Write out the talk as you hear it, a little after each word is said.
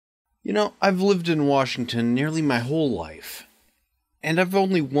I've lived in Washington nearly my whole life, and I've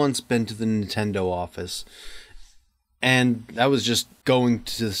only once been to the Nintendo office, and that was just going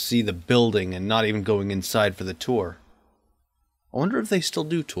to see the building and not even going inside for the tour. I wonder if they still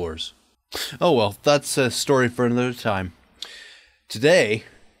do tours. Oh well, that's a story for another time. Today,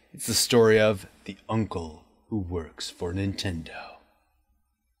 it's the story of the uncle who works for Nintendo.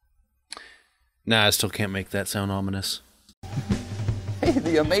 Nah, I still can't make that sound ominous. Hey,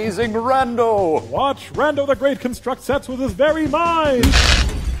 the amazing Rando! Watch Rando the Great construct sets with his very mind!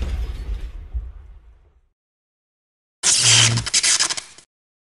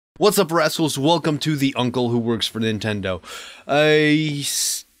 What's up, rascals? Welcome to the uncle who works for Nintendo. A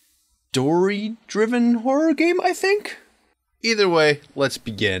story-driven horror game, I think? Either way, let's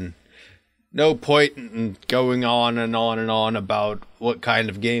begin. No point in going on and on and on about what kind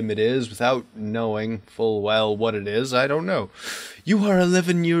of game it is without knowing full well what it is. I don't know. You are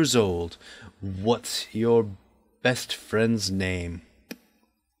 11 years old. What's your best friend's name?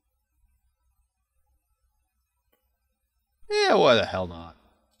 Yeah, why the hell not?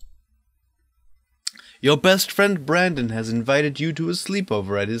 Your best friend Brandon has invited you to a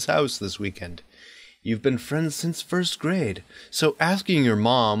sleepover at his house this weekend. You've been friends since first grade, so asking your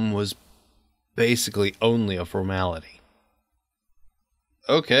mom was basically only a formality.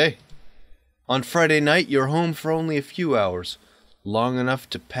 Okay. On Friday night, you're home for only a few hours. Long enough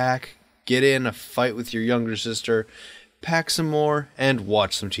to pack, get in a fight with your younger sister, pack some more, and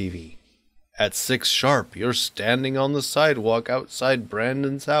watch some TV. At 6 sharp, you're standing on the sidewalk outside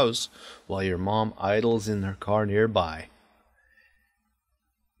Brandon's house while your mom idles in her car nearby.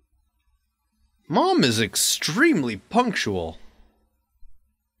 Mom is extremely punctual.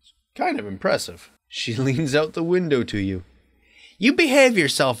 Kind of impressive. She leans out the window to you. You behave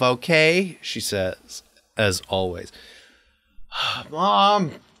yourself, okay? She says, as always.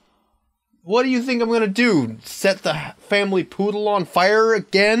 Mom, what do you think I'm gonna do? Set the family poodle on fire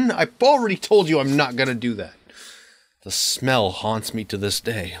again? I've already told you I'm not gonna do that. The smell haunts me to this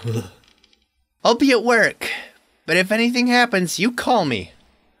day. I'll be at work, but if anything happens, you call me.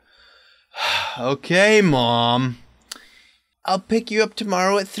 Okay, Mom. I'll pick you up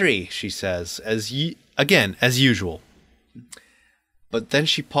tomorrow at 3, she says, as usual. But then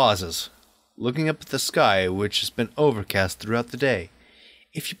she pauses, looking up at the sky, which has been overcast throughout the day.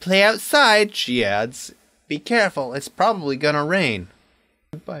 If you play outside, she adds, be careful, it's probably gonna rain.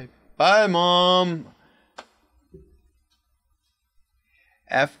 Bye. Bye, Mom.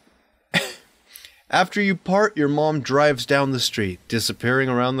 After you part, your mom drives down the street, disappearing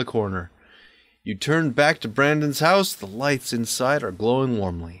around the corner. You turn back to Brandon's house. The lights inside are glowing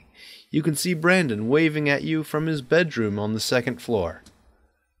warmly. You can see Brandon waving at you from his bedroom on the 2nd floor.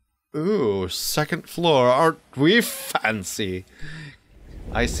 Ooh, 2nd floor, aren't we fancy?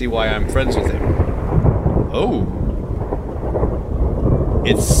 I see why I'm friends with him. Oh.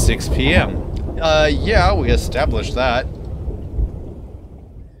 It's 6 p.m. Yeah, we established that.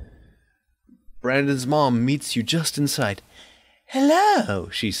 Brandon's mom meets you just inside. Hello,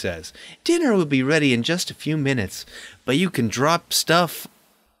 she says. Dinner will be ready in just a few minutes, but you can drop stuff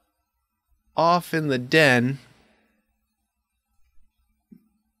off in the den.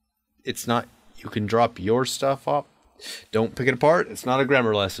 It's not, you can drop your stuff off. Don't pick it apart. It's not a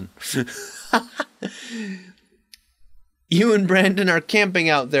grammar lesson. You and Brandon are camping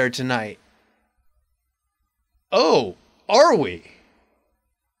out there tonight. Oh, are we?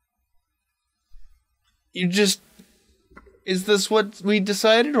 Is this what we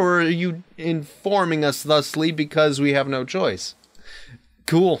decided, or are you informing us thusly because we have no choice?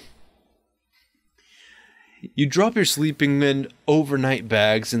 Cool. You drop your sleeping and overnight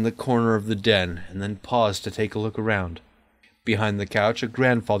bags in the corner of the den, and then pause to take a look around. Behind the couch, a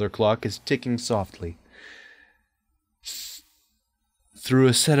grandfather clock is ticking softly. Through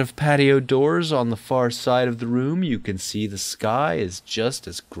a set of patio doors on the far side of the room, you can see the sky is just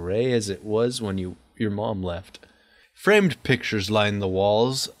as gray as it was when your mom left. Framed pictures line the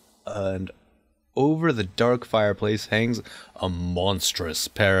walls, and over the dark fireplace hangs a monstrous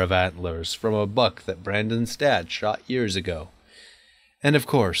pair of antlers from a buck that Brandon's dad shot years ago. And of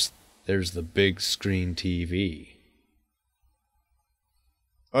course, there's the big screen TV.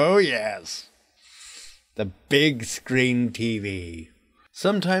 Oh yes, the big screen TV.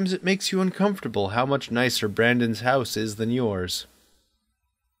 Sometimes it makes you uncomfortable how much nicer Brandon's house is than yours.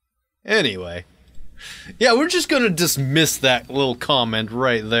 Anyway. Yeah, we're just gonna dismiss that little comment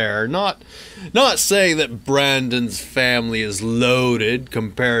right there. Not saying that Brandon's family is loaded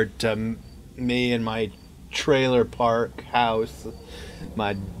compared to me and my trailer park house,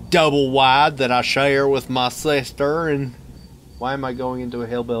 my double wide that I share with my sister, and Why am I going into a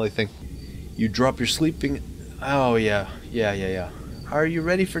hillbilly thing? You drop your sleeping... Oh, yeah. Are you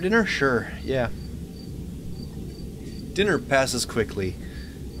ready for dinner? Sure, yeah. Dinner passes quickly.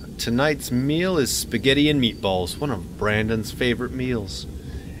 Tonight's meal is spaghetti and meatballs, one of Brandon's favorite meals.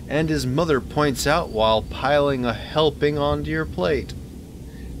 And his mother points out while piling a helping onto your plate.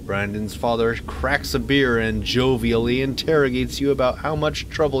 Brandon's father cracks a beer and jovially interrogates you about how much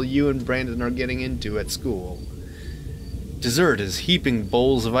trouble you and Brandon are getting into at school. Dessert is heaping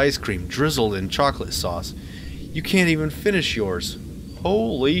bowls of ice cream drizzled in chocolate sauce. You can't even finish yours.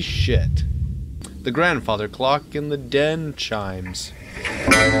 Holy shit. The grandfather clock in the den chimes.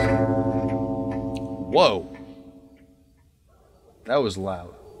 Whoa. That was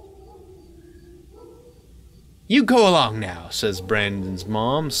loud. You go along now, says Brandon's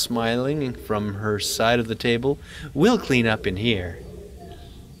mom, smiling from her side of the table. We'll clean up in here.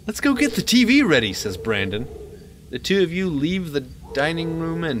 Let's go get the TV ready, says Brandon. The two of you leave the dining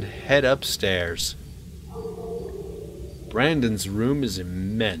room and head upstairs. Brandon's room is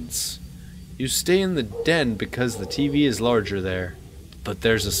immense. You stay in the den because the TV is larger there. But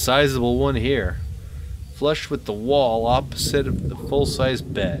there's a sizable one here, flush with the wall opposite of the full-size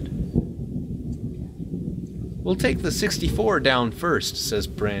bed. We'll take the 64 down first, says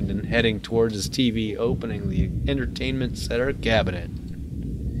Brandon, heading towards his TV, opening the entertainment center cabinet.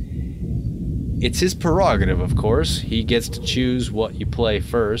 It's his prerogative, of course. He gets to choose what you play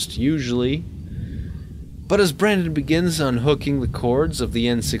first, usually. But as Brandon begins unhooking the cords of the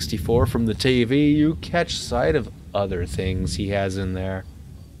N64 from the TV, you catch sight of other things he has in there.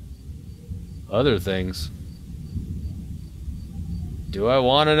 Other things? Do I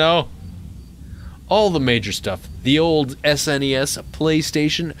want to know? All the major stuff. The old SNES, a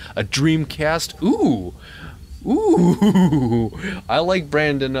PlayStation, a Dreamcast. Ooh! I like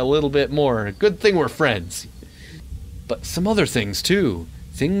Brandon a little bit more. Good thing we're friends. But some other things, too.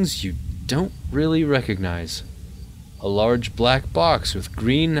 Things you don't really recognize. A large black box with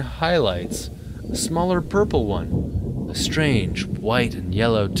green highlights. A smaller purple one. A strange white and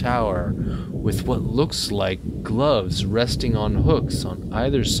yellow tower with what looks like gloves resting on hooks on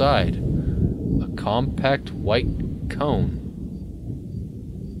either side. A compact white cone.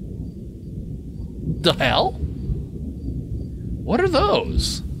 The hell? What are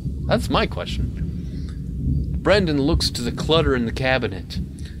those? That's my question. Brandon looks to the clutter in the cabinet.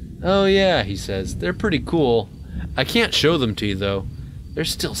 Oh yeah, he says, they're pretty cool. I can't show them to you though. They're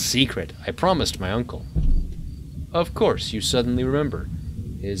still secret. I promised my uncle. Of course, you suddenly remember.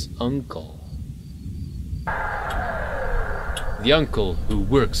 His uncle. The uncle who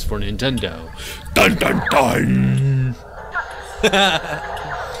works for Nintendo. Dun dun dun!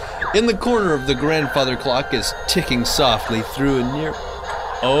 In the corner of the grandfather clock is ticking softly through a near...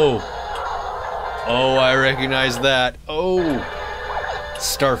 Oh, I recognize that. Oh,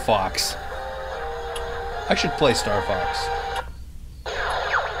 Star Fox. I should play Star Fox.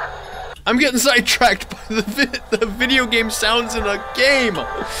 I'm getting sidetracked by the video game sounds in a game.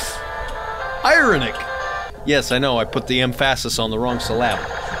 Ironic. Yes, I know, I put the emphasis on the wrong syllable.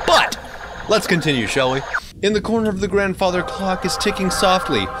 But, let's continue, shall we? In the corner of the grandfather clock is ticking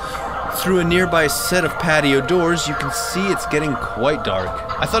softly. Through a nearby set of patio doors, you can see it's getting quite dark.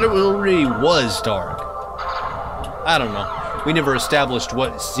 I thought it already was dark. I don't know. We never established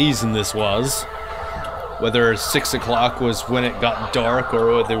what season this was. Whether 6 o'clock was when it got dark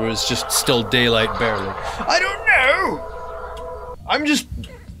or whether it was just still daylight barely. I don't know! I'm just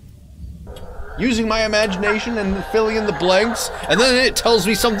using my imagination and filling in the blanks, and then it tells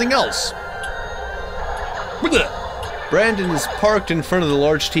me something else. Brandon is parked in front of the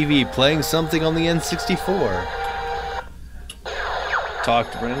large TV playing something on the N64. Talk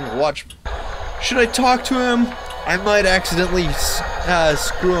to Brandon. Watch. Should I talk to him? I might accidentally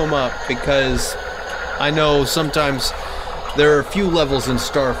screw him up because I know sometimes there are a few levels in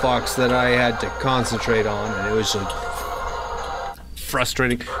Star Fox that I had to concentrate on and it was like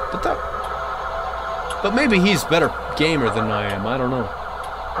frustrating. But maybe he's a better gamer than I am. I don't know.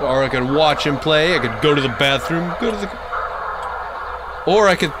 Or I could watch him play, I could go to the bathroom, or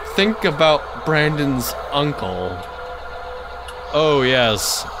I could think about Brandon's uncle. Oh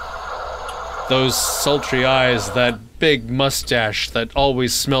yes. Those sultry eyes, that big mustache that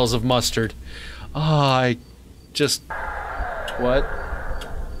always smells of mustard. What?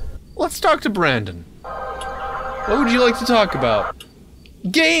 Let's talk to Brandon. What would you like to talk about?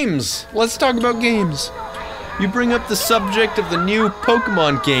 Games! Let's talk about games. You bring up the subject of the new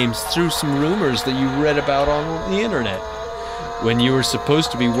Pokemon games through some rumors that you read about on the internet. When you were supposed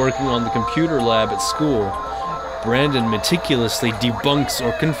to be working on the computer lab at school, Brandon meticulously debunks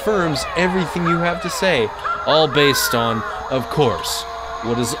or confirms everything you have to say, all based on, of course,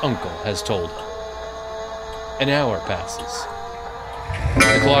 what his uncle has told him. An hour passes.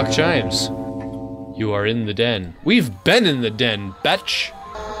 The clock chimes. You are in the den. We've been in the den, betch.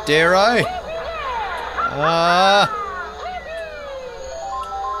 Dare I?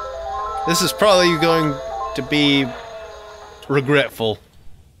 This is probably going to be regretful.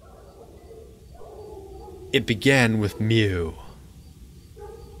 It began with Mew.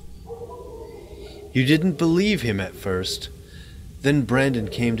 You didn't believe him at first. Then Brandon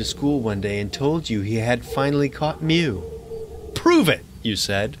came to school one day and told you he had finally caught Mew. Prove it, you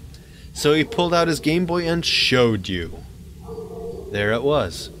said. So he pulled out his Game Boy and showed you. There it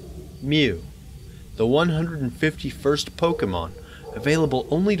was. Mew. The 151st Pokemon, available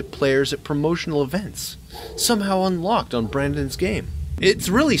only to players at promotional events, somehow unlocked on Brandon's game. It's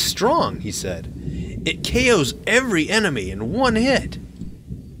really strong, he said. It KOs every enemy in one hit.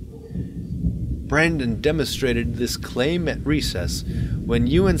 Brandon demonstrated this claim at recess when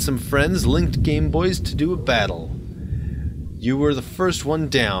you and some friends linked Game Boys to do a battle. You were the first one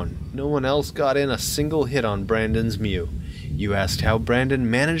down. No one else got in a single hit on Brandon's Mew. You asked how Brandon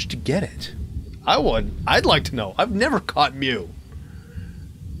managed to get it. I'd like to know. I've never caught Mew.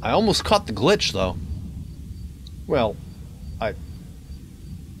 I almost caught the glitch, though. Well,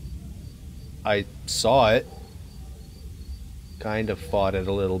 I saw it. Kind of fought it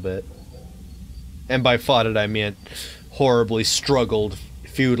a little bit. And by fought it, I meant horribly struggled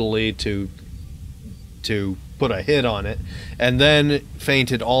futilely to put a hit on it. And then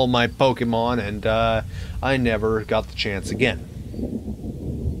fainted all my Pokemon, and I never got the chance again.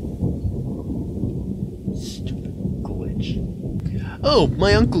 Stupid glitch. Oh,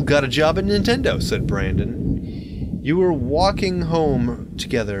 my uncle got a job at Nintendo, said Brandon. You were walking home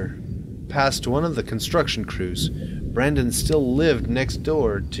together past one of the construction crews. Brandon still lived next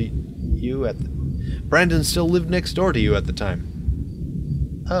door to you at the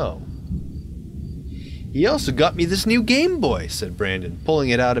time. Oh. He also got me this new Game Boy, said Brandon, pulling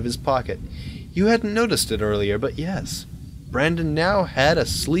it out of his pocket. You hadn't noticed it earlier, but yes. Brandon now had a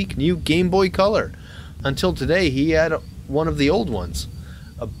sleek new Game Boy Color. Until today, he had one of the old ones.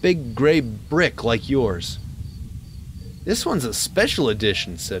 A big gray brick like yours. This one's a special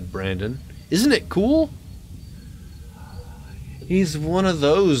edition, said Brandon. Isn't it cool? He's one of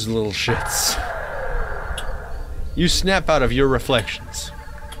those little shits. You snap out of your reflections.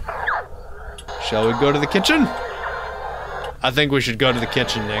 Shall we go to the kitchen? I think we should go to the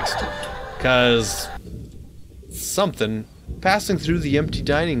kitchen next. 'Cause something. Passing through the empty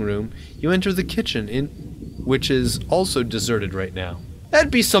dining room, you enter the kitchen, which is also deserted right now. That'd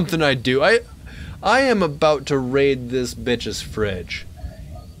be something I'd do. I am about to raid this bitch's fridge.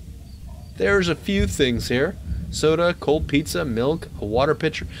 There's a few things here. Soda, cold pizza, milk, a water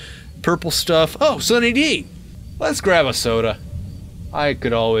pitcher, purple stuff. Oh, Sunny D! Let's grab a soda. I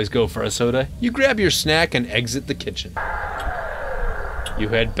could always go for a soda. You grab your snack and exit the kitchen. You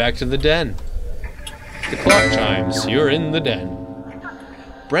head back to the den. The clock chimes. You're in the den.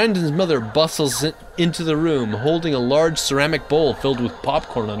 Brandon's mother bustles into the room, holding a large ceramic bowl filled with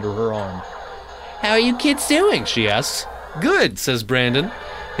popcorn under her arm. How are you kids doing? She asks. Good, says Brandon,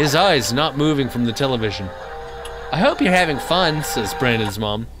 his eyes not moving from the television. I hope you're having fun, says Brandon's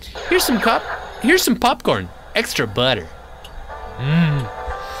mom. Here's some popcorn. Extra butter.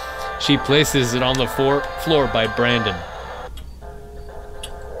 She places it on the floor by Brandon.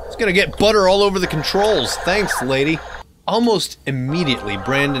 It's gonna get butter all over the controls. Thanks, lady. Almost immediately,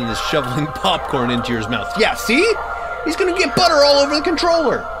 Brandon is shoveling popcorn into his mouth. Yeah, see? He's gonna get butter all over the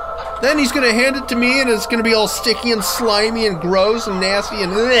controller. Then he's gonna hand it to me and it's gonna be all sticky and slimy and gross and nasty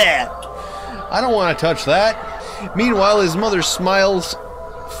and bleh. I don't want to touch that. Meanwhile, his mother smiles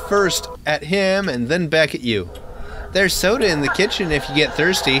first at him and then back at you. There's soda in the kitchen if you get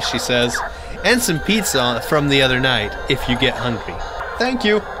thirsty, she says, and some pizza from the other night if you get hungry. Thank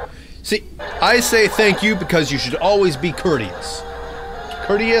you. See, I say thank you because you should always be courteous.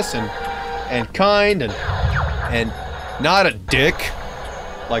 Courteous and kind and not a dick,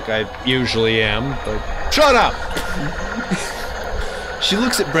 like I usually am, but shut up! She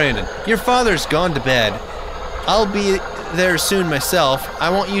looks at Brandon. Your father's gone to bed. I'll be there soon myself. I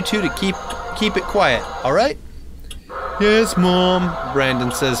want you two to keep it quiet, alright? Yes, Mom,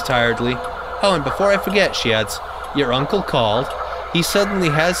 Brandon says tiredly. Oh, and before I forget, she adds, your uncle called. He suddenly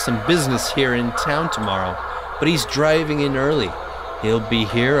has some business here in town tomorrow, but he's driving in early. He'll be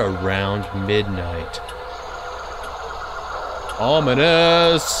here around midnight.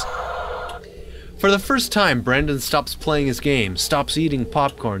 Ominous! For the first time, Brandon stops playing his game, stops eating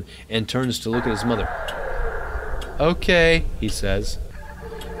popcorn, and turns to look at his mother. Okay, he says.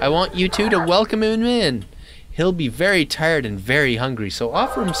 I want you two to welcome him in. He'll be very tired and very hungry, so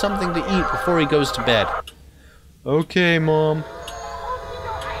offer him something to eat before he goes to bed. Okay, Mom.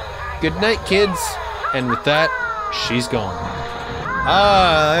 Good night, kids. And with that, she's gone.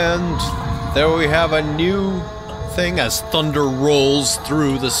 And there we have a new thing as thunder rolls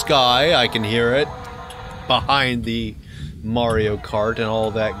through the sky. I can hear it behind the Mario Kart and all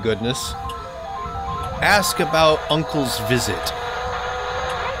that goodness. Ask about Uncle's visit.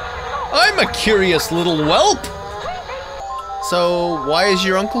 I'm a curious little whelp. So, why is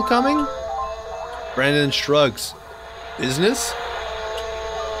your uncle coming? Brandon shrugs. Business?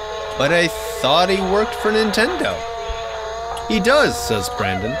 But I thought he worked for Nintendo. He does, says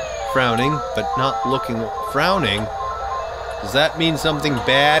Brandon, frowning, but not looking frowning. Does that mean something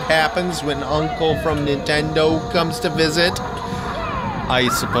bad happens when Uncle from Nintendo comes to visit? I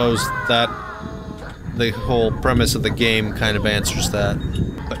suppose that the whole premise of the game kind of answers that.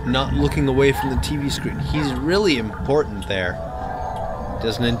 But not looking away from the TV screen. He's really important there.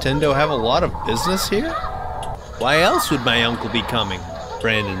 Does Nintendo have a lot of business here? Why else would my uncle be coming?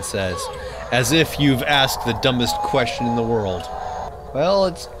 Brandon says, as if you've asked the dumbest question in the world. Well,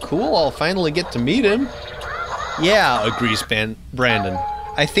 it's cool. I'll finally get to meet him. Yeah, agrees Brandon.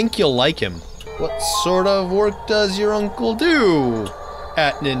 I think you'll like him. What sort of work does your uncle do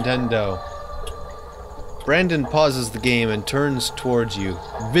at Nintendo? Brandon pauses the game and turns towards you,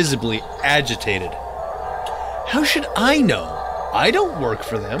 visibly agitated. How should I know? I don't work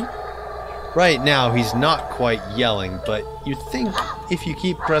for them. Right now, he's not quite yelling, but you'd think if you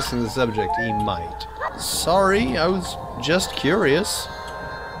keep pressing the subject, he might. Sorry, I was just curious.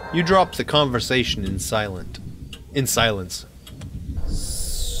 You drop the conversation in silence.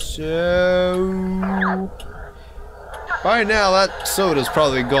 So... by now, that soda's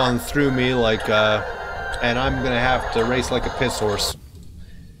probably gone through me like, and I'm gonna have to race like a piss horse.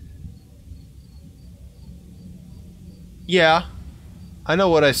 Yeah, I know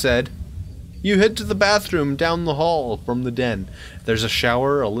what I said. You head to the bathroom down the hall from the den. There's a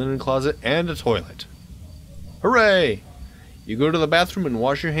shower, a linen closet, and a toilet. Hooray! You go to the bathroom and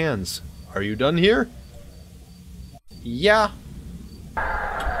wash your hands. Are you done here? Yeah.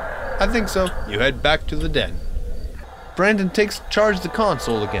 I think so. You head back to the den. Brandon takes charge of the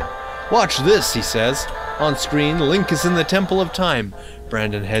console again. Watch this, he says. On screen, Link is in the Temple of Time.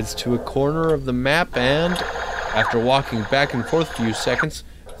 Brandon heads to a corner of the map and, after walking back and forth a few seconds,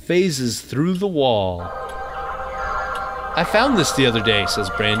 phases through the wall. I found this the other day, says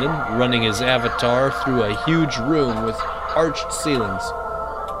Brandon, running his avatar through a huge room with arched ceilings.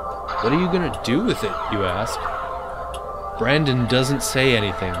 What are you gonna do with it, you ask? Brandon doesn't say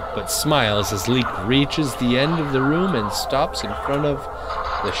anything, but smiles as Link reaches the end of the room and stops in front of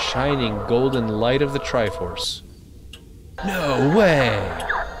the shining golden light of the Triforce. No way!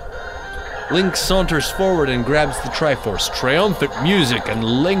 Link saunters forward and grabs the Triforce. Triumphant music and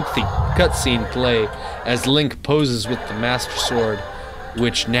lengthy cutscene play as Link poses with the Master Sword,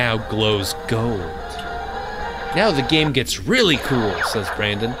 which now glows gold. Now the game gets really cool, says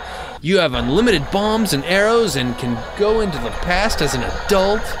Brandon. You have unlimited bombs and arrows and can go into the past as an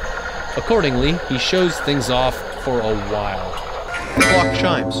adult. Accordingly, he shows things off for a while. The clock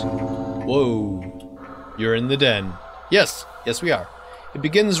chimes. Whoa. You're in the den. Yes, we are. It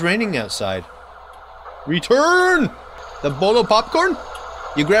begins raining outside. Return! The bowl of popcorn?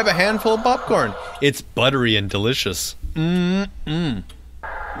 You grab a handful of popcorn. It's buttery and delicious. You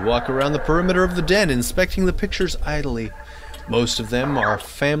walk around the perimeter of the den, inspecting the pictures idly. Most of them are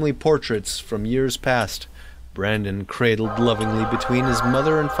family portraits from years past. Brandon cradled lovingly between his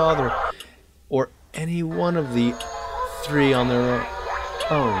mother and father, or any one of the three on their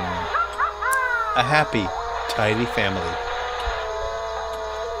own. A happy, tidy family.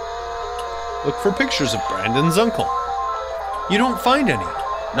 Look for pictures of Brandon's uncle. You don't find any.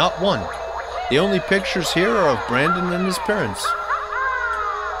 Not one. The only pictures here are of Brandon and his parents.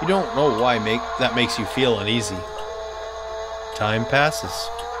 You don't know why that makes you feel uneasy. Time passes.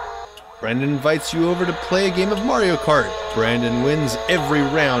 Brandon invites you over to play a game of Mario Kart. Brandon wins every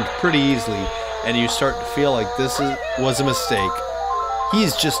round pretty easily, and you start to feel like this was a mistake.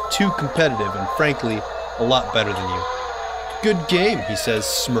 He's just too competitive and frankly, a lot better than you. Good game, he says,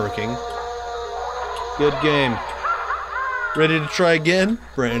 smirking. Good game. Ready to try again?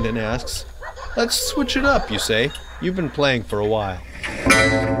 Brandon asks. Let's switch it up, you say. You've been playing for a while.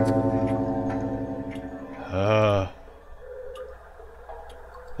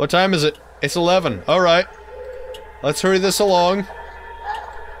 What time is it? It's 11. Alright. Let's hurry this along.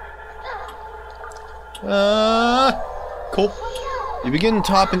 Cool. You begin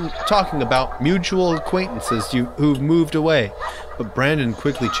talking about mutual acquaintances who've moved away, but Brandon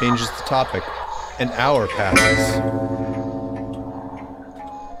quickly changes the topic. An hour passes.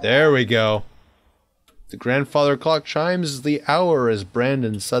 There we go. The grandfather clock chimes the hour as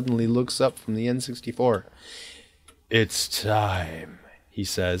Brandon suddenly looks up from the N64. It's time, he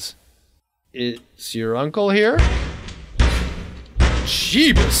says. Is your uncle here?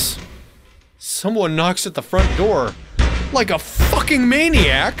 Jeebus! Someone knocks at the front door. Like a fucking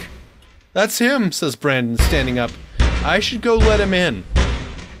maniac! That's him, says Brandon, standing up. I should go let him in.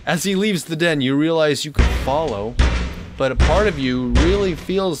 As he leaves the den, you realize you could follow, but a part of you really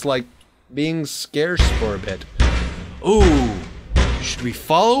feels like being scarce for a bit. Ooh, should we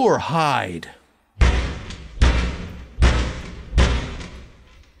follow or hide?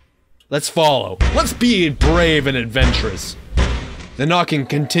 Let's follow. Let's be brave and adventurous. The knocking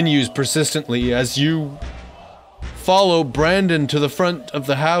continues persistently as you follow Brandon to the front of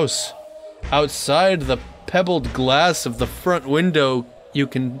the house. Outside the pebbled glass of the front window, you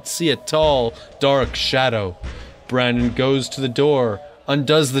can see a tall, dark shadow. Brandon goes to the door,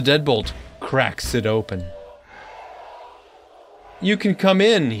 undoes the deadbolt, cracks it open. You can come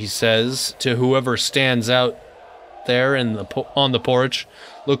in, he says to whoever stands out there on the porch,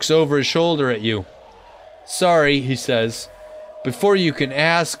 looks over his shoulder at you. Sorry, he says. Before you can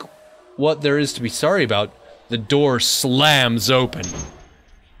ask what there is to be sorry about, the door slams open.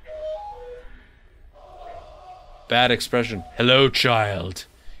 Bad expression. Hello, child.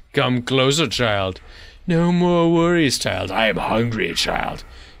 Come closer, child. No more worries, child. I am hungry, child.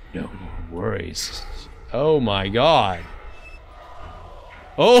 No more worries. Oh my god.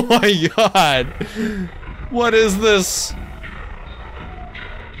 Oh my god. What is this?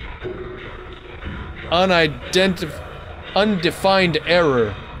 Undefined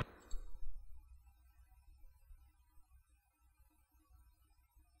error.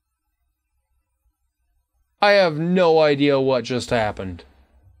 I have no idea what just happened.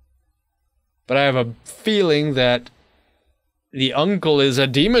 But I have a feeling that the uncle is a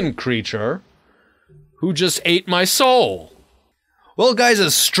demon creature who just ate my soul. Well, guys,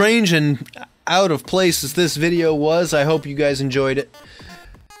 as strange and out of place as this video was, I hope you guys enjoyed it.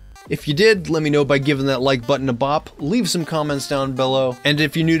 If you did, let me know by giving that like button a bop, leave some comments down below, and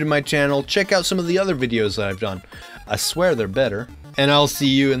if you're new to my channel, check out some of the other videos that I've done. I swear they're better, and I'll see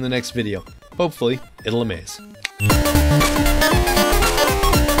you in the next video. Hopefully, it'll amaze.